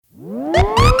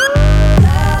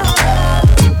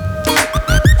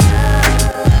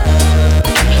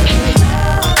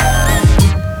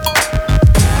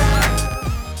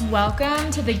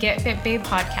the Get Fit Babe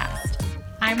podcast.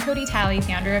 I'm Cody Talley,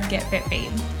 founder of Get Fit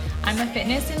Babe. I'm a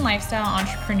fitness and lifestyle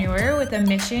entrepreneur with a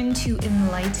mission to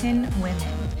enlighten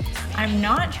women. I'm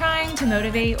not trying to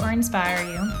motivate or inspire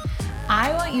you.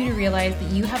 I want you to realize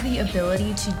that you have the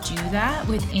ability to do that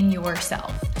within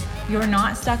yourself. You're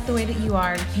not stuck the way that you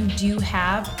are. You do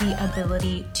have the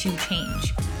ability to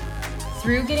change.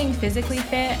 Through getting physically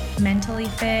fit, mentally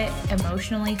fit,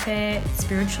 emotionally fit,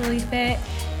 spiritually fit,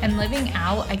 and living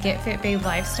out a Get Fit Babe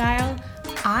lifestyle,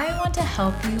 I want to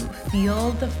help you feel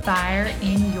the fire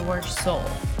in your soul.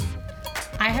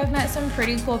 I have met some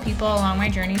pretty cool people along my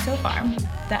journey so far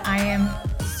that I am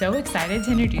so excited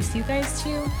to introduce you guys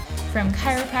to, from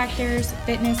chiropractors,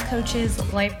 fitness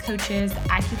coaches, life coaches,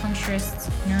 acupuncturists,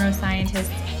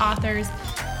 neuroscientists, authors,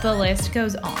 the list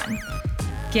goes on.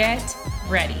 Get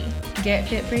ready. Get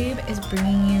Fit Babe is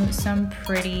bringing you some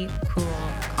pretty cool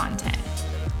content.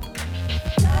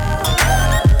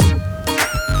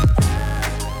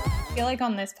 I feel like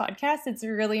on this podcast, it's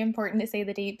really important to say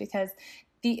the date because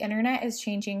the internet is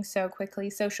changing so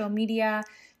quickly. Social media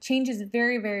changes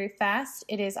very, very fast.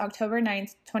 It is October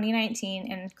 9th,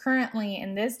 2019, and currently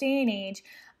in this day and age,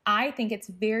 I think it's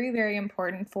very, very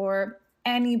important for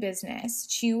any business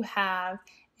to have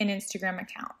an Instagram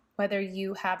account. Whether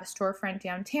you have a storefront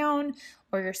downtown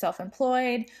or you're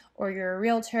self-employed or you're a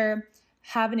realtor,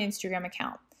 have an Instagram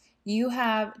account. You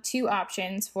have two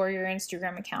options for your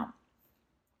Instagram account.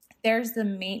 There's the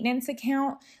maintenance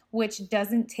account, which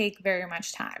doesn't take very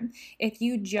much time. If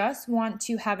you just want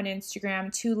to have an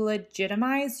Instagram to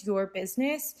legitimize your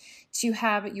business, to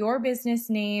have your business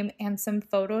name and some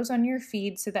photos on your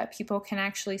feed so that people can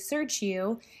actually search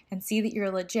you and see that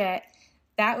you're legit,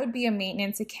 that would be a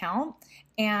maintenance account.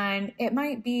 And it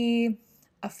might be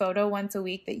a photo once a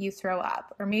week that you throw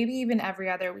up, or maybe even every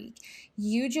other week.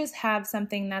 You just have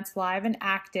something that's live and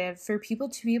active for people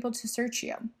to be able to search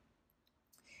you.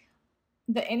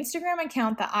 The Instagram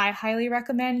account that I highly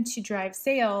recommend to drive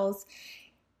sales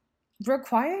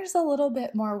requires a little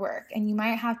bit more work, and you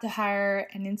might have to hire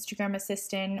an Instagram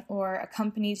assistant or a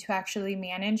company to actually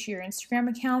manage your Instagram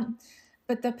account.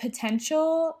 But the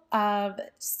potential of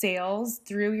sales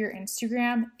through your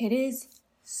Instagram, it is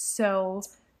so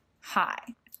high.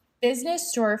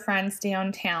 Business storefronts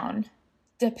downtown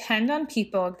depend on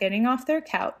people getting off their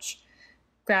couch,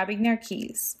 grabbing their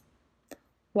keys,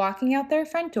 walking out their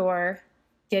front door,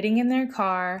 getting in their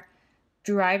car,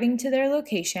 driving to their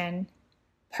location,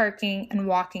 parking, and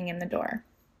walking in the door.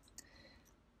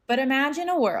 But imagine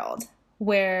a world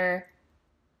where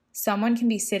someone can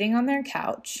be sitting on their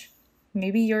couch,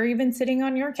 maybe you're even sitting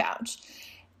on your couch,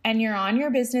 and you're on your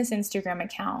business Instagram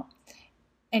account,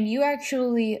 and you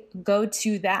actually go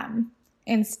to them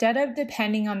instead of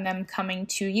depending on them coming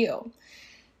to you.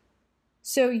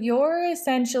 So you're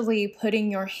essentially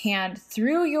putting your hand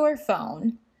through your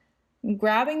phone,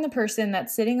 grabbing the person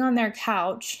that's sitting on their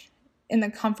couch in the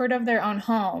comfort of their own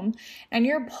home, and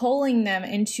you're pulling them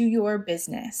into your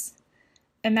business.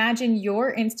 Imagine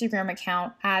your Instagram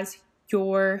account as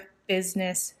your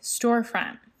business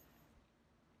storefront.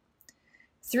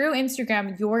 Through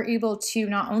Instagram, you're able to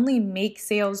not only make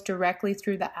sales directly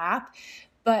through the app,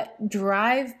 but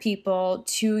drive people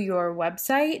to your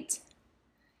website,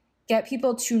 get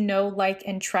people to know, like,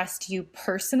 and trust you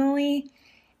personally,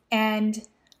 and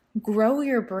grow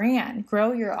your brand,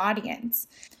 grow your audience.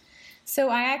 So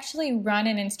I actually run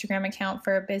an Instagram account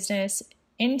for a business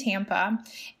in Tampa,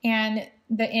 and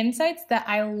the insights that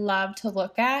I love to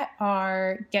look at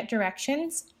are get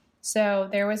directions. So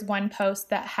there was one post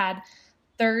that had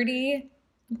 30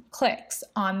 clicks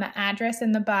on the address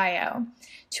in the bio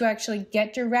to actually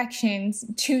get directions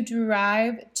to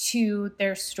drive to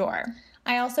their store.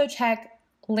 I also check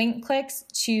link clicks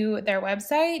to their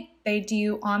website. They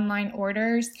do online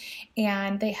orders,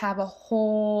 and they have a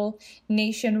whole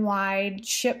nationwide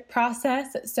ship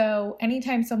process. So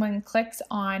anytime someone clicks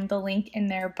on the link in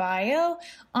their bio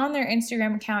on their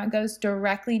Instagram account, it goes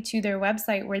directly to their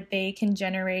website where they can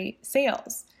generate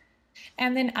sales.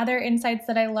 And then other insights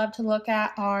that I love to look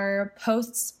at are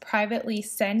posts privately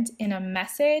sent in a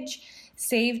message,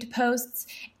 saved posts,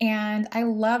 and I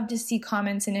love to see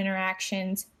comments and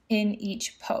interactions in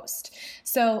each post.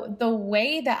 So the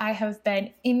way that I have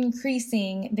been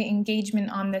increasing the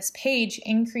engagement on this page,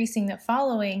 increasing the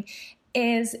following,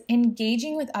 is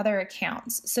engaging with other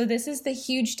accounts. So this is the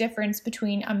huge difference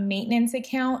between a maintenance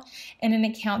account and an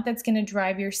account that's going to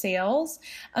drive your sales.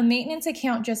 A maintenance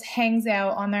account just hangs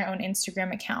out on their own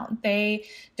Instagram account. They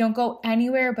don't go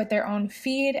anywhere but their own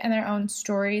feed and their own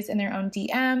stories and their own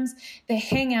DMs. They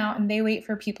hang out and they wait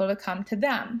for people to come to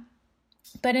them.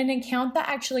 But an account that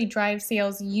actually drives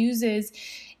sales uses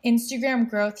Instagram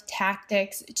growth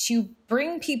tactics to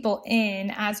bring people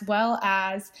in, as well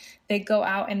as they go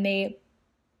out and they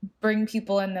bring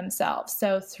people in themselves.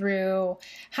 So through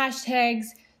hashtags,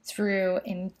 through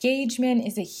engagement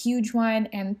is a huge one,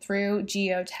 and through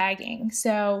geotagging.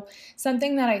 So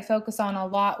something that I focus on a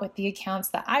lot with the accounts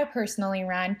that I personally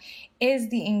run is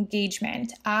the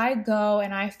engagement. I go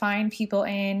and I find people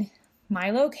in my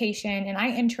location and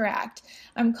I interact.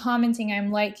 I'm commenting,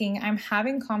 I'm liking, I'm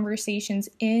having conversations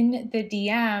in the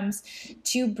DMs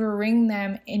to bring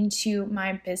them into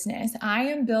my business. I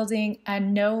am building a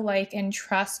know, like, and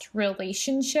trust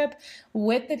relationship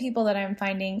with the people that I'm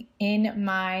finding in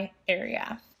my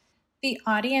area. The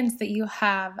audience that you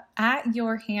have at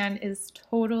your hand is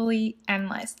totally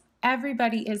endless.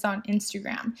 Everybody is on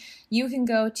Instagram. You can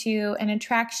go to an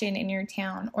attraction in your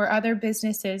town or other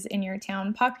businesses in your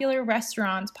town, popular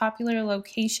restaurants, popular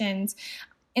locations,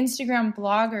 Instagram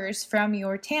bloggers from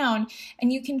your town,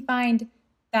 and you can find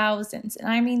thousands, and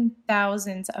I mean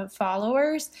thousands of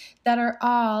followers that are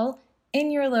all in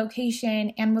your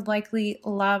location and would likely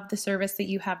love the service that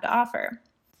you have to offer.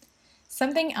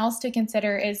 Something else to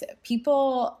consider is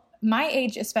people my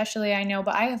age especially, I know,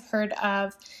 but I have heard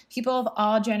of people of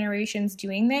all generations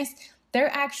doing this.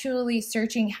 They're actually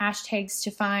searching hashtags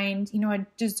to find, a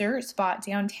dessert spot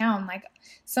downtown. Like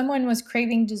someone was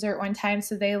craving dessert one time,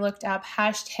 so they looked up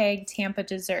hashtag Tampa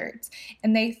desserts,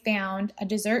 and they found a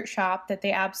dessert shop that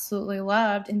they absolutely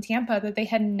loved in Tampa that they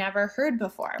had never heard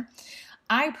before.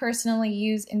 I personally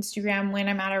use Instagram when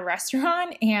I'm at a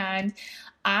restaurant and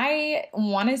I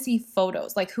want to see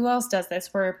photos. Like who else does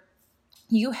this, where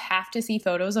you have to see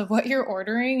photos of what you're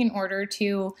ordering in order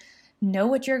to know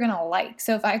what you're going to like.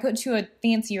 So if I go to a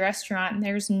fancy restaurant and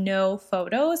there's no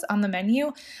photos on the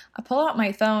menu, I pull out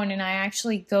my phone and I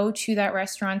actually go to that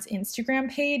restaurant's Instagram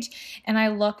page and I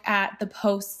look at the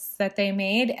posts that they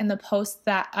made and the posts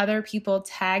that other people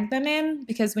tag them in.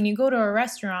 Because when you go to a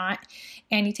restaurant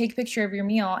and you take a picture of your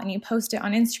meal and you post it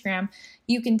on Instagram,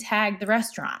 you can tag the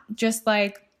restaurant. Just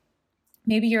like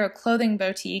maybe you're a clothing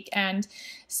boutique and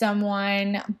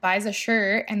someone buys a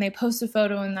shirt and they post a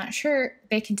photo in that shirt,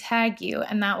 they can tag you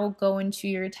and that will go into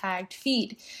your tagged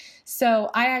feed. So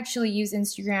I actually use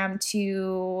Instagram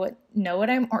to know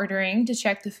what I'm ordering, to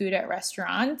check the food at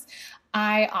restaurants.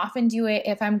 I often do it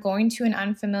if I'm going to an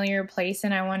unfamiliar place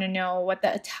and I want to know what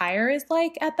the attire is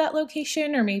like at that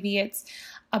location, or maybe it's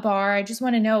a bar. I just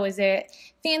want to know, is it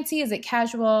fancy? Is it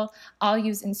casual? I'll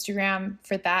use Instagram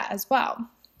for that as well.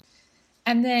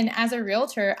 And then as a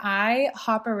realtor, I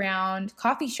hop around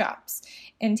coffee shops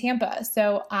in Tampa.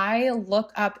 So I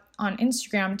look up on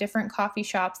Instagram different coffee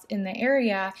shops in the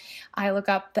area. I look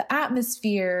up the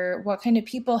atmosphere, what kind of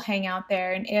people hang out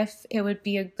there, and if it would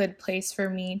be a good place for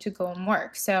me to go and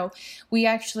work. So we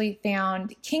actually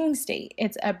found King State.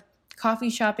 It's a coffee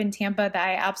shop in Tampa that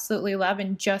I absolutely love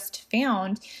and just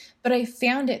found, but I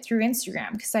found it through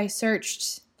Instagram because I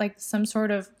searched like some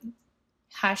sort of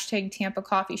hashtag Tampa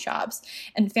coffee shops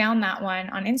and found that one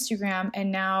on Instagram,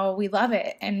 and now we love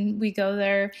it and we go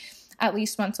there at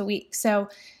least once a week. So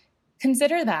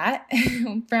consider that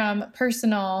from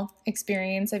personal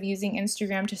experience of using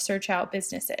Instagram to search out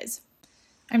businesses.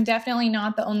 I'm definitely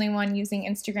not the only one using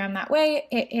Instagram that way.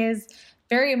 It is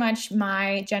very much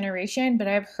my generation, but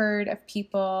I've heard of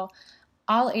people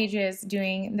all ages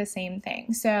doing the same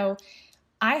thing. So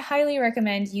I highly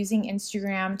recommend using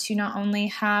Instagram to not only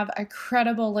have a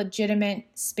credible, legitimate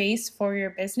space for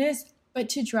your business, but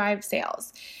to drive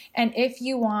sales. And if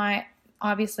you want,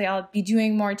 obviously I'll be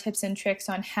doing more tips and tricks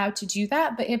on how to do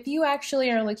that, but if you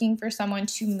actually are looking for someone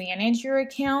to manage your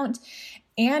account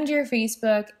and your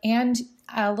Facebook and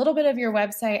a little bit of your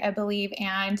website, I believe,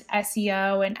 and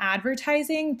SEO and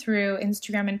advertising through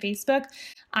Instagram and Facebook,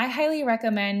 I highly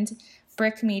recommend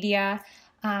Brick Media.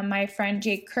 My friend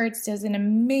Jake Kurtz does an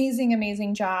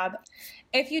amazing job.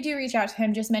 If you do reach out to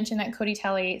him, just mention that Cody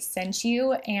Telly sent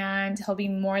you, and he'll be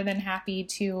more than happy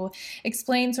to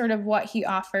explain sort of what he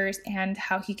offers and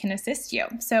how he can assist you.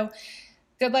 So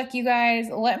good luck, you guys.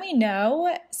 Let me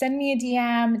know. Send me a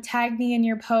DM, tag me in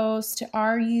your post.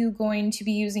 Are you going to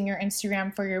be using your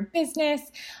Instagram for your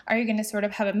business? Are you going to sort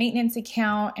of have a maintenance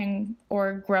account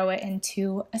or grow it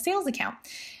into a sales account?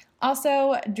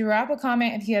 Also, drop a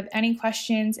comment if you have any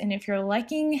questions, and if you're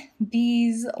liking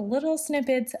these little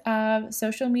snippets of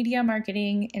social media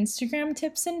marketing, Instagram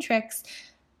tips and tricks,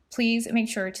 please make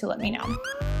sure to let me know.